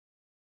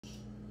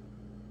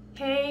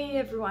Hey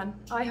everyone,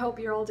 I hope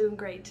you're all doing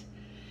great.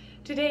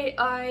 Today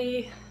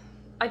I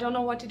don't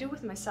know what to do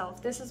with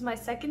myself. This is my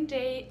second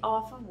day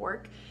off of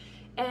work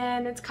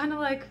and it's kind of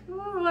like,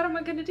 "Ooh, what am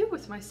I gonna do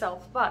with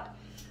myself?" But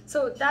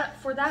so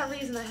for that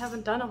reason I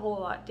haven't done a whole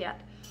lot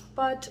yet.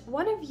 But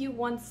one of you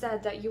once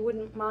said that you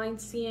wouldn't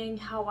mind seeing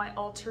how I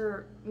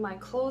alter my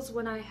clothes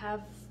when I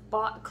have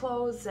bought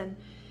clothes, and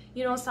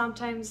you know,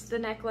 sometimes the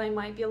neckline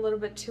might be a little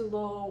bit too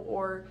low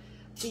or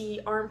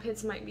the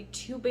armpits might be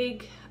too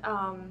big.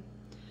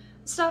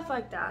 Stuff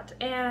like that.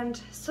 And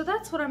so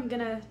that's what I'm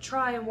gonna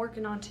try and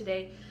working on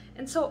today.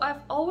 And so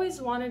I've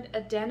always wanted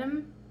a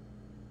denim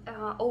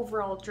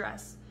overall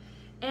dress,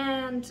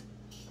 and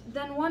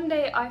then one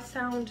day I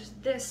found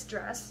this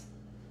dress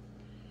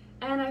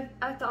and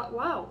I thought,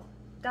 wow,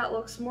 that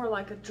looks more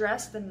like a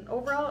dress than an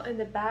overall, and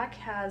the back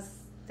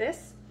has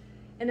this,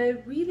 and I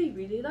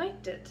really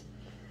liked it.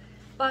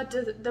 But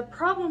the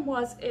problem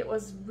was it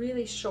was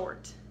really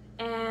short,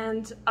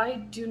 and I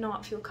do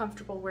not feel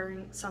comfortable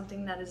wearing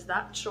something that is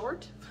that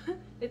short.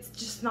 It's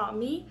just not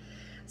me.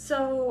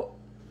 So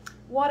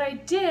what I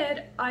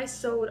did, I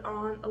sewed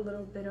on a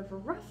little bit of a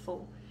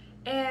ruffle,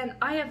 and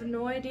I have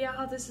no idea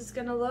how this is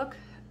gonna look.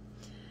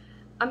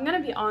 I'm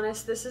gonna be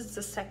honest, this is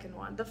the second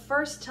one. The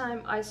first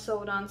time I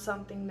sewed on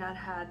something that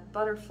had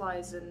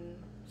butterflies and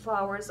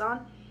flowers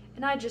on,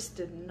 and I just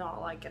did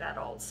not like it at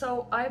all.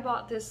 So I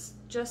bought this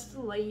just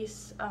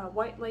lace,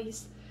 white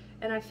lace,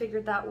 and I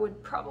figured that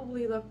would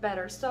probably look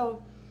better.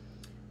 So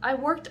I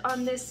worked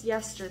on this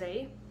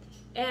yesterday,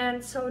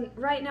 and so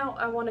right now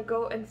I want to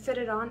go and fit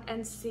it on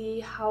and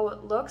see how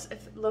it looks,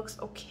 if it looks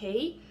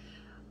okay.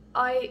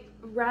 I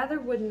rather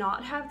would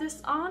not have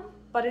this on,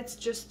 but it's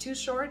just too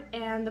short,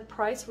 and the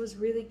price was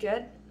really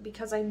good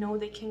because I know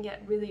they can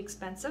get really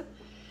expensive.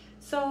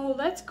 So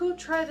let's go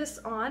try this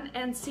on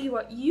and see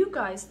what you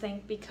guys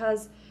think,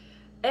 because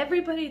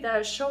everybody that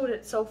has showed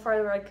it so far,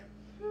 they're like,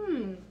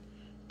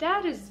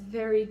 that is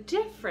very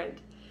different.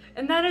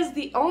 And that is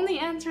the only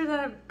answer that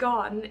I've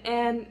gotten,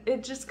 and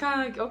it just kind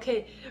of like,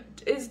 okay,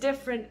 is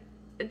different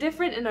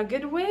in a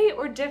good way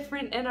or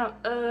different in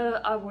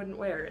a I wouldn't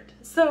wear it.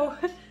 So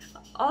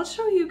I'll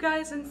show you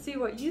guys and see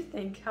what you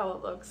think how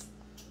it looks.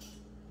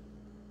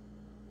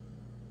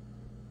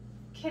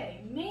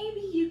 Okay,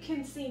 maybe you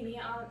can see me.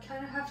 I'll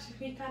kind of have to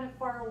be kind of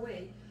far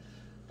away,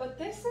 but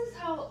this is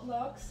how it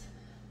looks.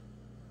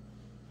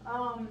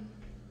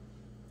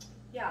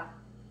 Yeah,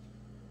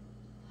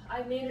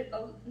 I made it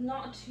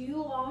not too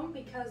long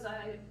because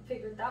I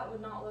figured that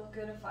would not look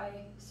good if I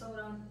sewed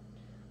on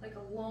like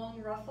a long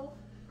ruffle.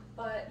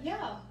 But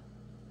yeah,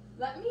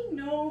 let me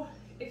know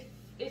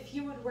if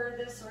you would wear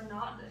this or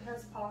not. It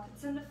has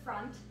pockets in the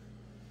front,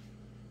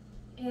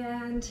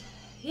 and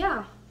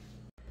yeah.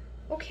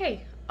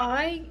 Okay,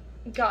 I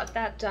got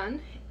that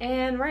done,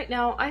 and right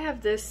now I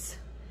have this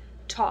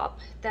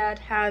top that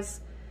has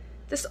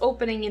this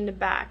opening in the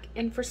back,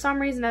 and for some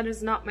reason that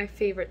is not my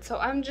favorite. So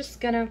I'm just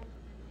gonna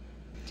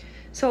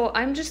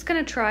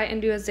try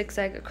and do a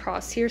zigzag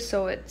across here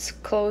so it's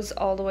closed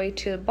all the way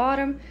to the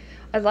bottom.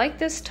 I like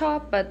this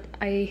top, but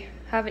I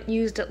haven't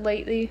used it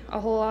lately a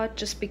whole lot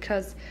just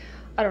because,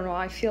 I don't know,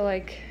 I feel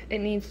like it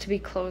needs to be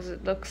closed.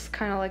 It looks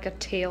kind of like a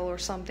tail or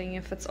something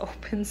if it's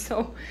open,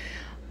 so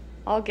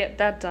I'll get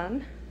that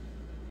done.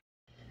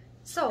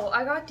 So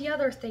I got the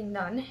other thing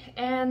done,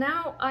 and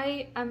now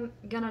I am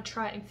gonna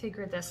try and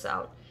figure this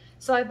out.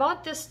 So I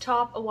bought this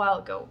top a while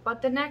ago,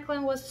 but the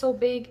neckline was so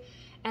big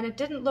and it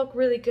didn't look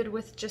really good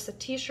with just a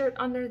t-shirt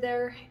under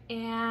there,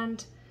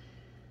 and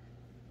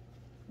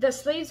the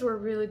sleeves were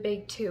really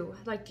big too,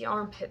 like the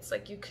armpits,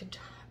 like you could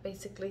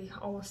basically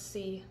almost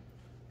see.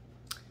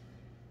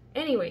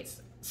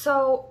 Anyways,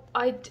 so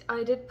I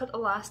did put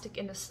elastic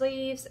in the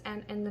sleeves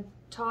and in the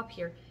top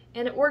here,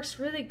 and it works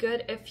really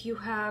good if you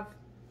have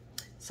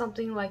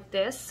something like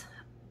this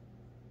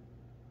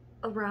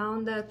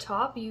around the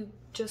top. You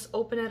just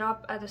open it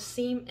up at a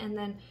seam and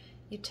then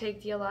you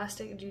take the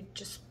elastic and you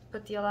just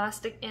put the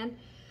elastic in.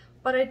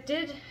 But I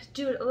did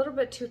do it a little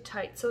bit too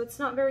tight, so it's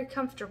not very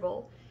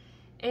comfortable,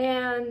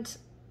 and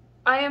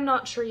I am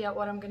not sure yet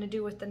what I'm going to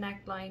do with the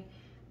neckline.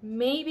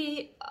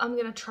 Maybe I'm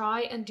going to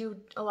try and do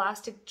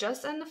elastic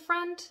just in the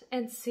front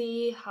and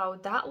see how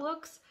that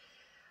looks.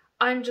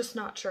 I'm just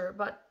not sure,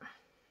 but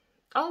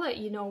I'll let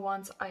you know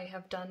once I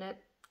have done it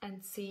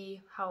and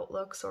see how it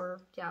looks,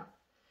 or yeah,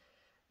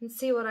 and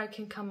see what I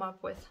can come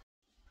up with.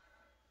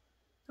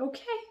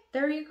 Okay,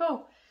 there you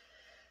go.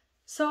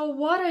 So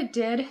what I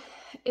did,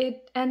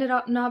 it ended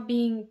up not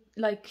being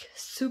like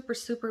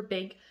super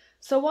big.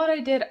 So what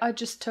I did, I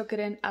just took it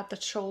in at the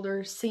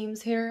shoulder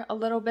seams here a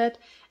little bit,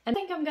 and I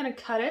think I'm gonna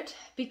cut it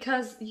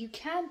because you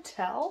can't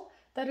tell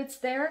that it's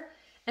there,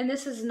 and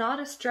this is not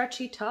a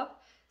stretchy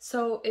top,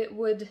 so it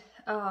would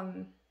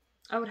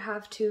I would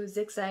have to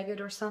zigzag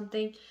it or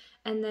something,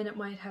 and then it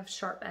might have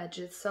sharp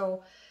edges.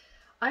 So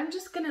I'm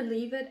just gonna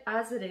leave it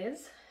as it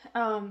is.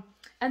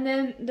 And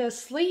then the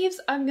sleeves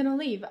I'm gonna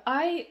leave.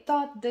 I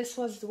thought this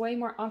was way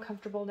more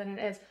uncomfortable than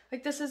it is.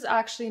 Like, this is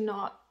actually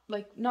not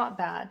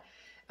bad.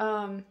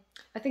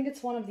 I think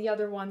it's one of the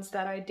other ones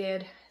that I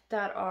did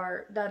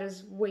that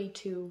is way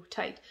too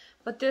tight.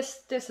 But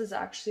this is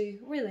actually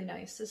really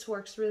nice. This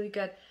works really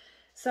good.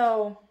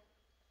 So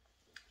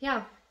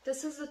yeah,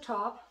 this is the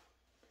top.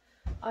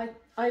 I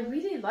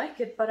really like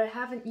it, but I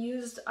haven't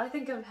used, I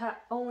think I've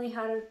only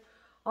had it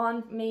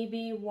on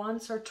maybe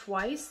once or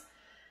twice,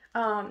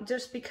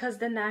 just because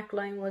the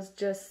neckline was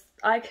just,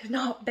 I could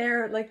not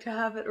bear it, like to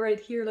have it right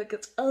here, like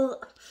it's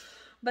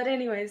but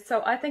anyways,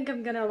 so I think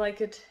I'm gonna like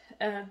it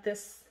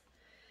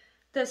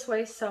this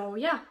way. So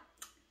yeah,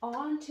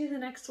 on to the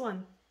next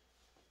one.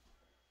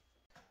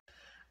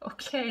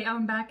 Okay,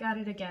 I'm back at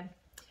it again.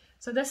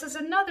 So this is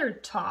another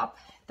top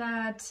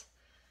that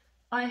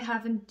I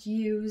haven't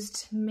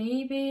used.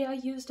 Maybe I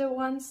used it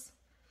once.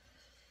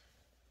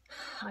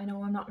 I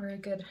know I'm not very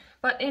good,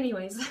 but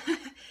anyways.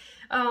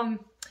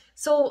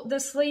 So the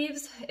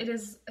sleeves, it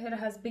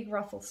has big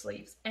ruffle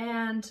sleeves,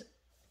 and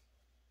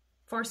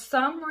for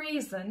some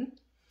reason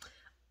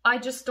I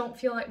just don't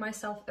feel like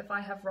myself if I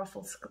have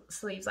ruffled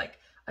sleeves. Like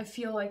I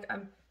feel like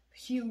I'm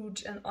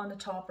huge and on the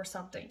top or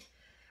something.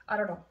 I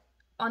don't know.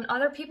 On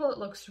other people it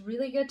looks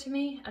really good to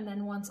me, and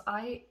then once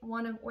I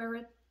want to wear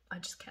it, I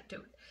just can't do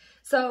it.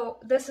 So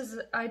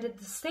I did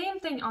the same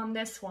thing on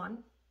this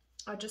one.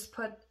 I just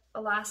put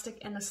elastic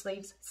in the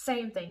sleeves,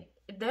 same thing.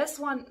 This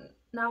one,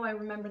 now I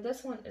remember,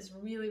 this one is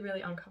really,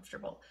 really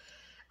uncomfortable.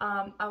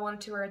 I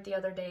wanted to wear it the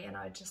other day and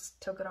I just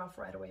took it off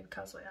right away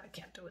because I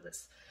can't do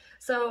this.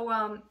 So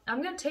I'm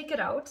gonna take it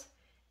out,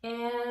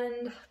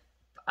 and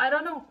I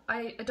don't know,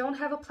 I don't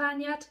have a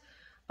plan yet,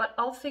 but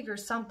I'll figure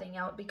something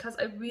out because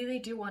I really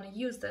do want to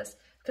use this,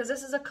 because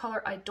this is a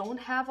color I don't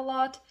have a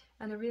lot,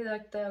 and I really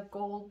like the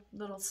gold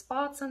little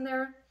spots in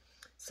there.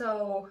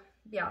 So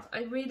yeah,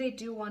 I really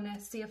do want to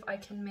see if I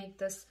can make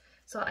this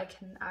so I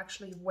can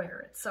actually wear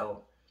it.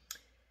 So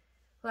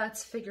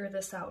let's figure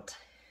this out.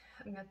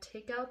 I'm gonna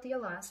take out the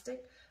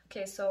elastic.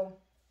 Okay, so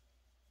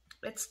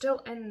it's still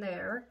in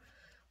there,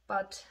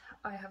 but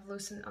I have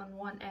loosened on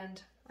one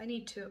end. I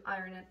need to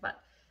iron it, but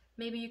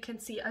maybe you can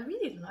see I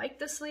really like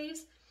the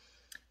sleeves.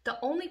 The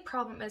only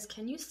problem is,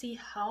 can you see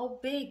how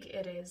big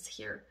it is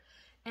here?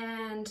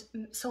 And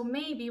so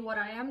maybe what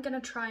I am gonna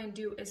try and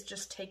do is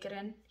just take it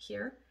in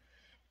here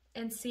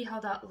and see how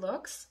that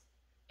looks.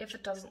 If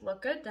it doesn't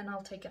look good, then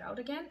I'll take it out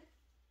again.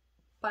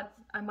 But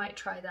I might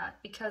try that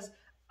because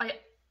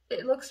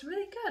it looks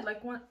really good.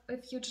 Like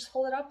if you just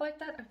hold it up like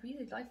that, I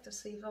really like the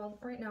sleeve. Well,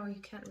 right now you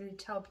can't really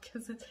tell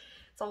because it's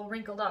all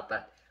wrinkled up,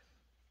 but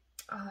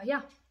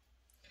yeah.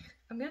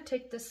 I'm gonna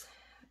take this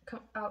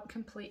out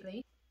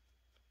completely.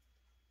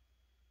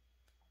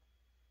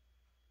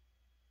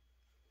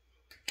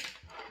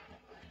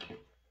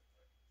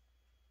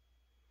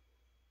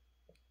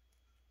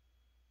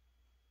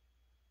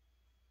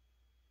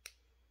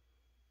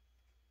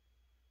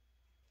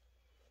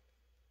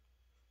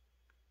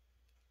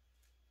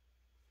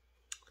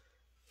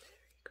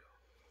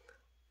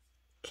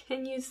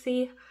 Can you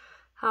see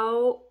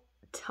how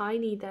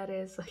tiny that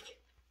is? Like,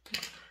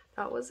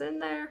 that was in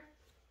there.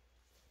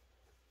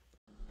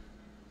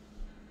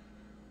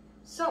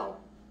 So,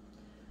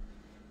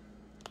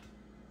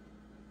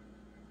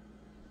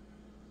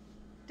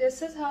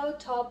 this is how the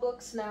top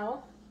looks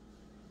now.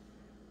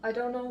 I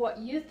don't know what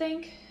you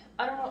think.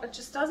 I don't know, it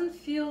just doesn't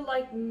feel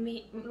like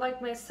me,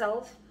 like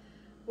myself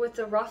with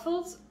the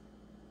ruffles.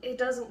 It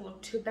doesn't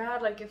look too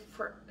bad, like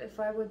if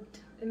I would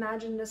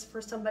imagine this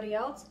for somebody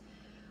else.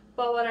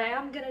 But what I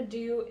am gonna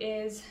do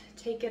is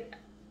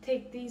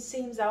take these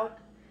seams out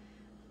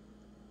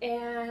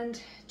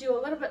and do a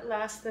little bit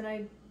less than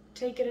I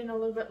take it in a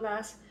little bit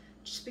less,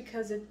 just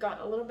because it got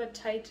a little bit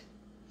tight.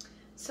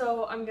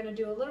 So I'm gonna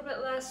do a little bit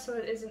less so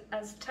it isn't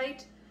as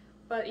tight.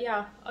 But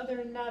yeah, other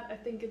than that, I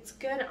think it's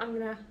good. I'm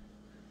gonna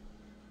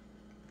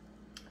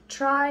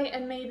try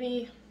and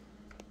maybe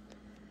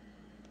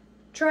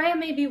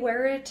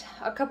wear it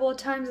a couple of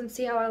times and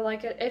see how I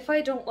like it. If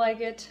I don't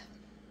like it,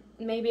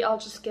 maybe I'll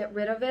just get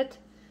rid of it,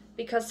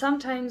 because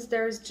sometimes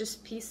there's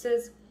just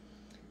pieces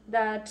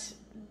that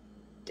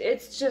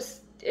it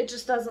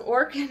just doesn't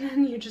work and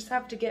then you just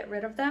have to get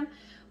rid of them.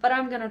 But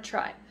I'm gonna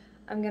try.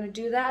 I'm gonna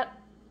do that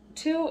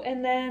too,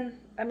 and then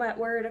I might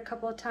wear it a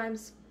couple of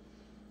times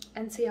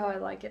and see how I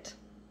like it.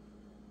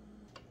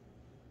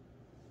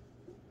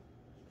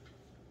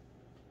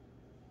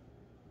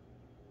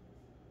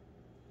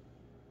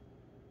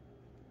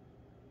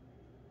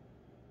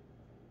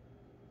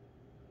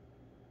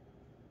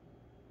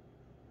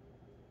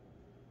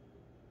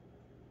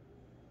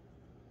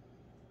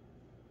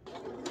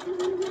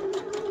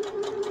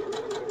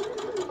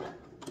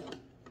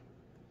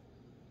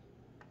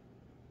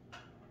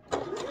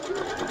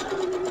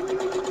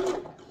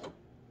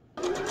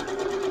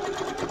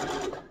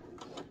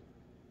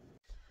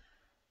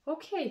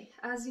 Okay,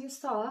 as you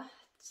saw,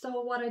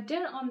 so what I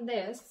did on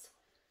this,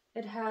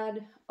 it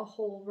had a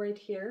hole right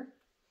here,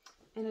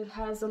 and it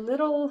has a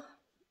little,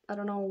 I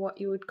don't know what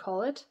you would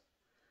call it,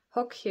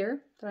 hook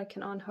here that I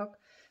can unhook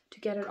to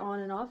get it on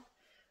and off.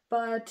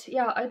 But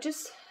yeah, I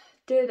just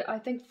did, I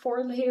think,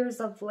 4 layers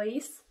of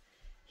lace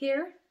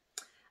here,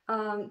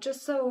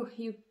 just so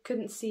you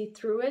couldn't see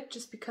through it,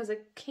 just because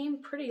it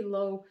came pretty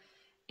low,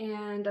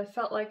 and I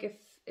felt like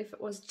if it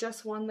was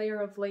just one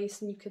layer of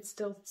lace and you could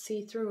still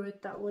see through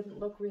it, that wouldn't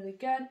look really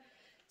good.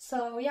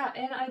 So yeah,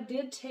 and I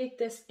did take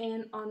this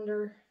in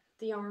under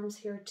the arms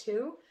here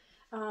too,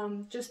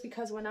 just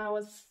because when I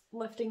was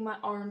lifting my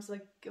arms,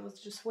 like, it was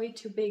just way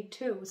too big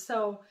too.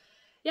 So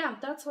yeah,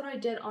 that's what I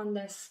did on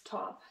this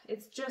top.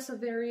 It's just a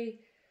very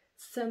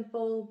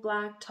simple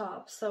black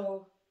top,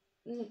 so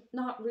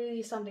not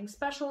really something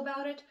special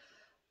about it,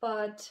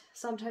 but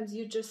sometimes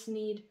you just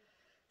need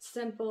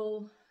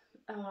simple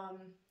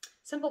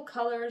simple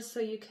colors so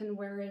you can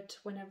wear it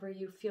whenever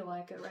you feel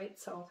like it, right?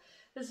 So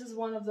this is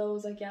one of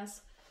those, I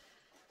guess.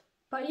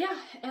 But yeah,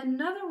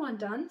 another one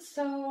done.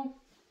 So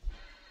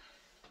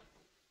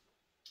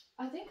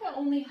I think I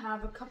only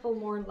have a couple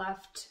more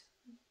left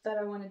that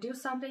I want to do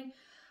something,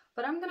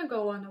 but I'm gonna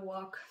go on a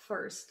walk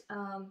first,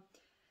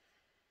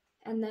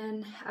 and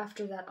then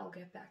after that I'll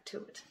get back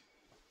to it.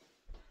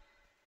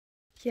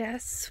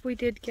 Yes, we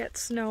did get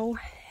snow,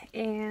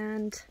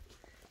 and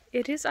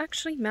it is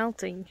actually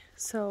melting,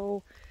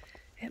 so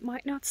it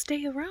might not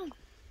stay around.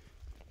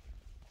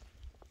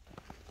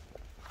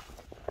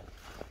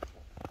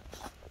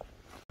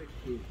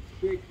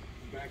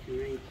 Back in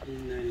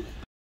 1990.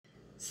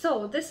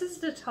 So this is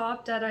the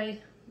top that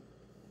I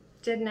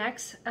did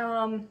next.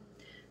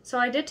 So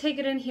I did take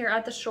it in here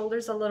at the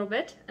shoulders a little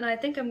bit, and I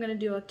think I'm going to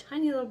do a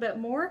tiny little bit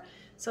more,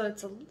 so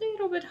it's a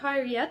little bit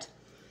higher yet.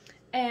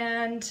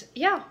 And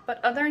yeah,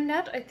 but other than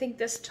that, I think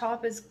this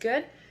top is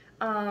good.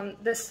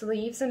 The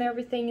sleeves and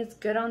everything is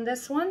good on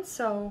this one,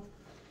 so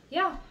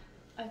yeah,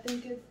 I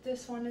think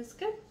this one is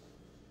good.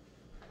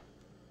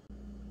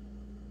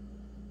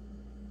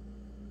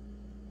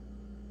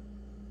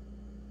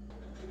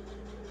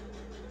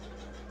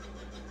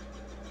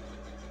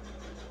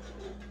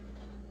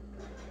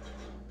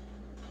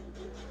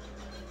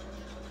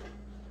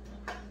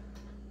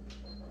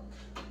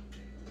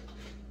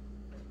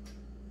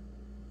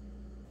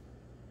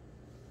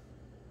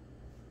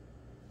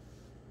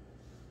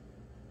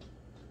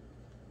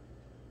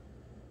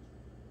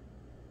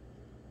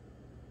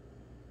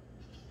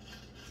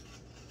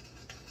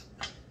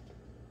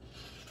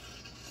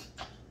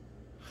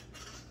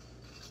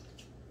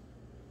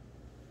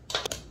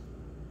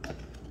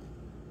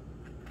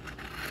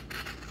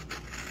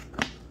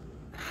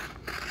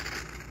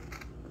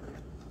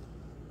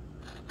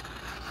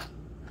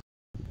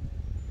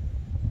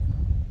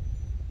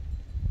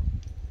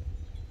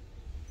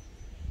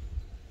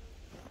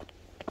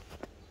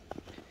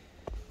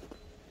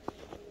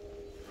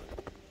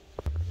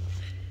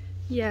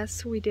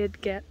 Yes, we did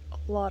get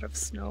a lot of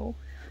snow.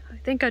 I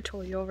think I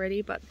told you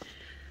already, but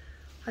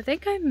I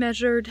think I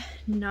measured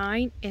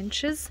 9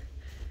 inches,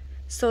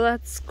 so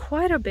that's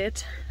quite a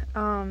bit.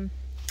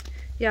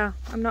 Yeah,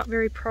 I'm not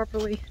very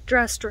properly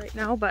dressed right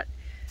now, but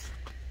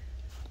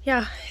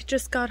yeah, I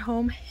just got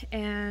home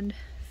and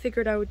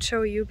figured I would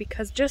show you,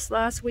 because just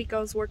last week I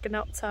was working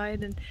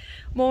outside and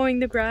mowing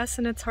the grass,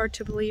 and it's hard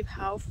to believe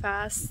how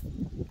fast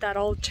that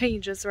all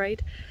changes,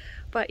 right?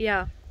 But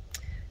yeah,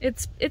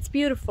 it's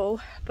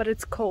beautiful, but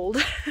it's cold.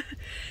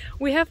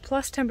 We have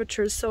plus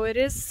temperatures, so it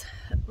is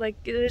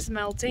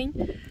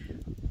melting,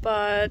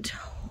 but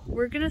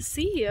we're gonna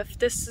see if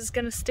this is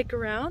gonna stick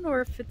around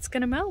or if it's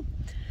gonna melt.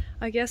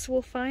 I guess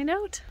we'll find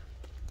out.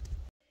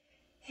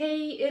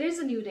 Hey, it is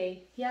a new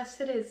day.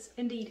 Yes, it is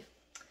indeed.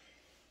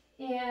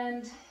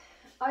 And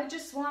I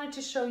just wanted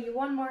to show you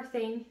one more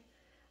thing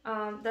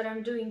that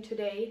I'm doing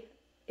today.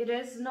 It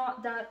is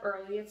not that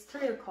early, it's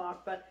 3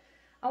 o'clock, but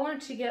I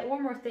wanted to get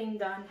one more thing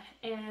done,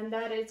 and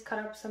that is cut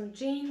up some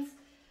jeans.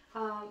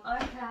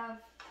 I have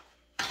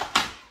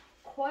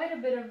quite a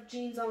bit of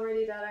jeans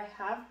already that I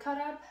have cut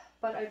up,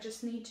 but I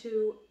just need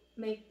to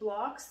make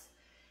blocks.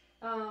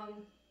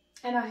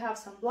 And I have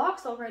some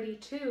blocks already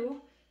too,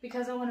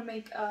 because I want to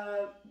make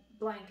a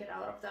blanket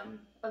out of them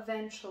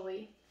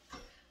eventually.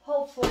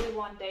 Hopefully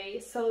one day.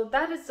 So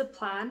that is the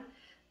plan,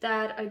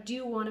 that I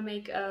do want to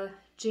make a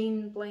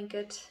jean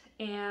blanket.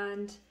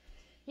 And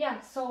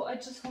yeah, so I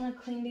just want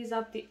to clean these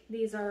up.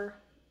 These are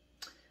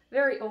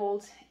very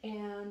old,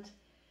 and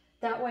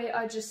that way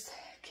I just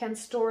can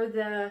store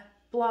the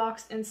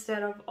blocks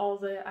instead of all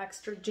the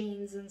extra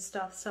jeans and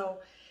stuff. So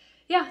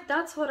yeah,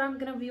 that's what I'm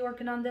gonna be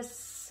working on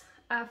this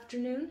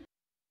afternoon.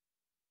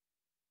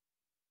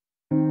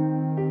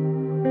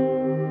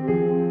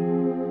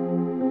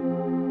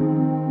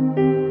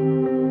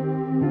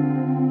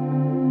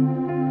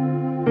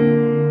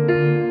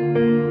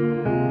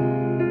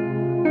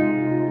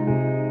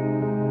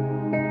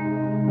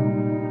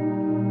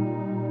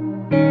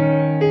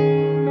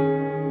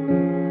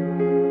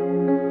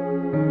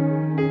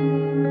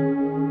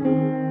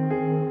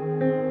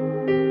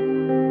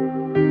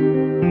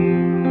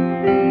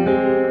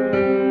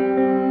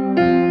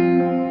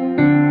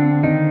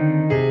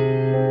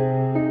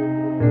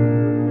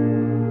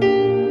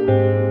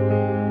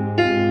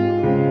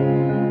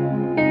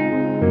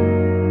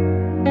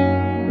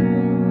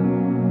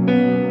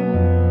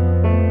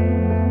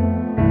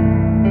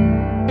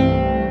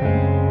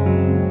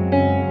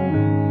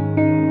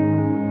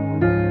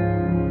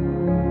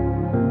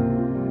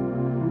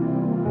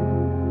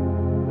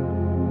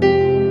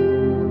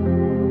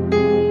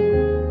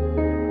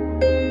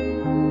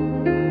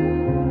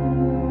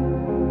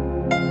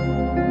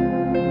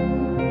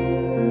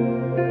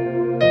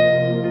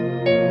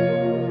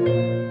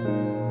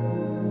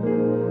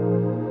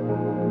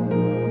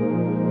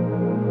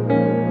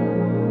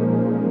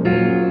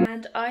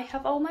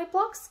 have all my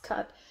blocks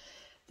cut.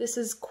 This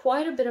is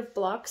quite a bit of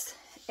blocks,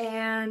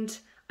 and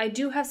I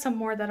do have some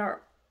more that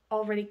are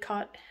already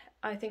cut.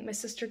 I think my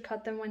sister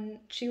cut them when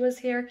she was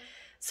here.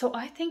 So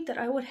I think that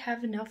I would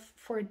have enough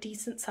for a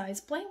decent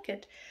sized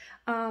blanket.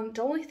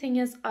 The only thing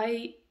is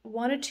I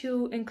wanted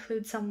to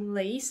include some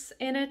lace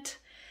in it,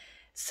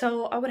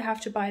 so I would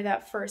have to buy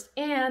that first.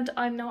 And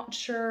I'm not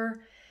sure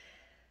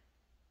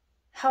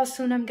how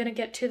soon I'm gonna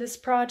get to this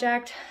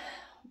project.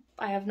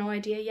 I have no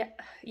idea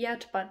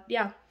yet, but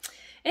yeah.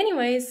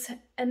 Anyways,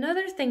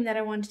 another thing that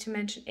I wanted to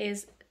mention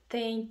is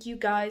thank you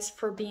guys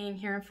for being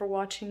here and for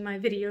watching my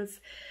videos.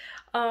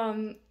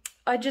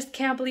 I just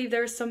can't believe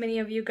there's so many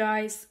of you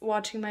guys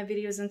watching my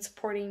videos and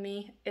supporting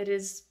me. It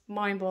is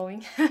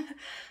mind-blowing.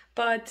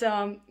 But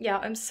yeah,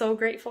 I'm so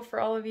grateful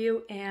for all of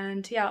you,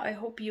 and yeah, I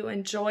hope you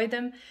enjoy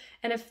them.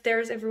 And if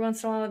there's every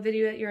once in a while a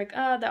video that you're like,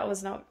 ah, that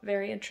was not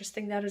very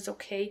interesting, that is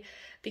okay,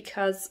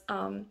 because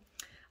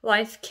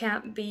life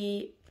can't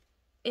be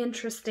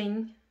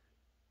interesting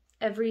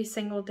every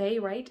single day,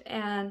 right?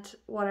 And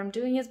what I'm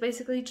doing is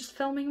basically just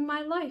filming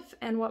my life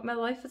and what my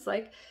life is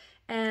like.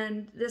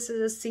 And this is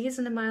a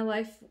season in my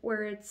life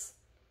where it's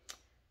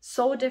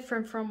so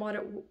different from what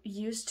it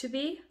used to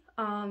be.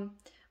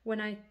 When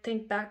I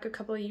think back a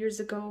couple of years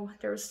ago,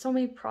 there were so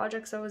many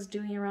projects I was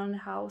doing around the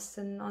house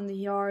and on the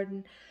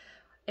yard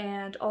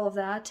and all of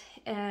that.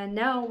 And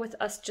now with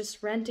us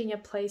just renting a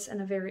place, in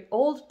a very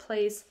old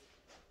place,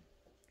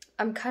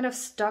 I'm kind of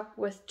stuck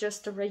with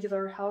just the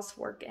regular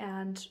housework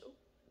and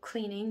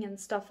cleaning and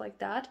stuff like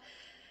that.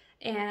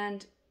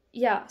 And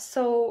yeah,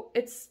 so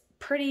it's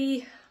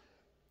pretty,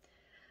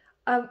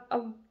 I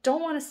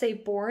don't want to say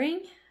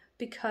boring,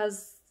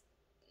 because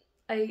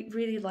I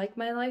really like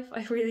my life.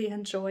 I really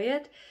enjoy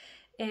it.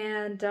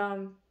 And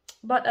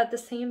but at the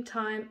same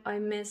time, I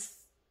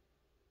miss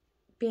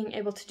being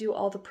able to do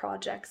all the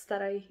projects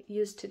that I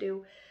used to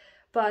do.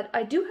 But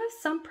I do have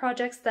some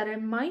projects that I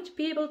might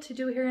be able to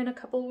do here in a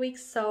couple of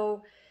weeks.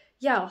 So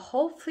yeah,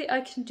 hopefully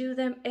I can do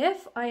them.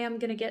 If I am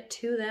gonna get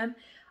to them,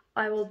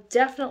 I will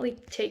definitely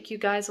take you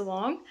guys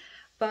along.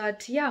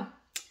 But yeah,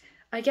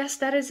 I guess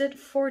that is it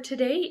for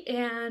today,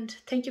 and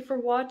thank you for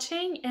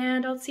watching,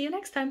 and I'll see you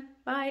next time.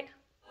 Bye.